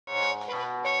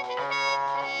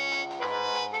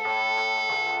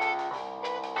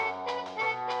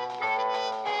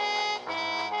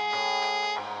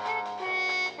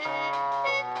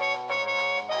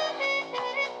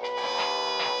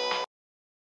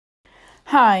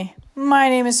Hi, my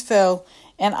name is Phil,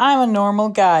 and I'm a normal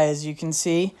guy, as you can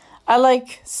see. I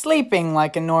like sleeping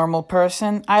like a normal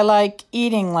person. I like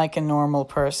eating like a normal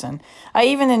person. I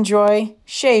even enjoy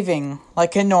shaving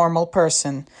like a normal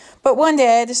person. But one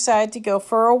day I decided to go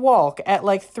for a walk at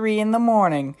like 3 in the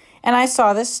morning, and I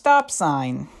saw this stop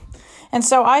sign. And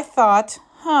so I thought,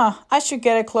 I should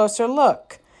get a closer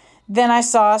look. Then I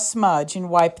saw a smudge and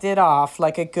wiped it off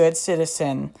like a good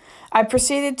citizen. I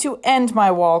proceeded to end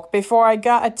my walk before I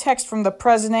got a text from the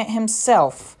president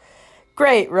himself.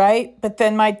 Great, right? But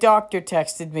then my doctor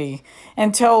texted me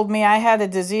and told me I had a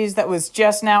disease that was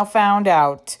just now found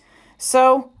out.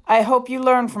 So, I hope you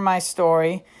learn from my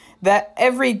story that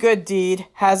every good deed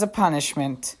has a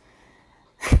punishment.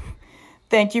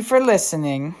 Thank you for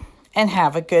listening, and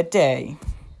have a good day.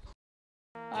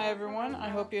 Hi everyone, I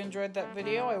hope you enjoyed that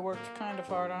video. I worked kind of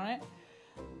hard on it.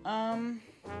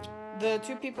 The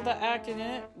two people that acted in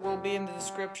it will be in the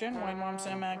description. Wayne Mom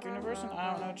Cinematic Universe and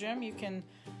I Don't Know Jim. You can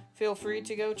feel free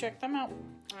to go check them out.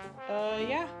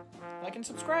 Yeah, like and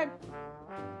subscribe.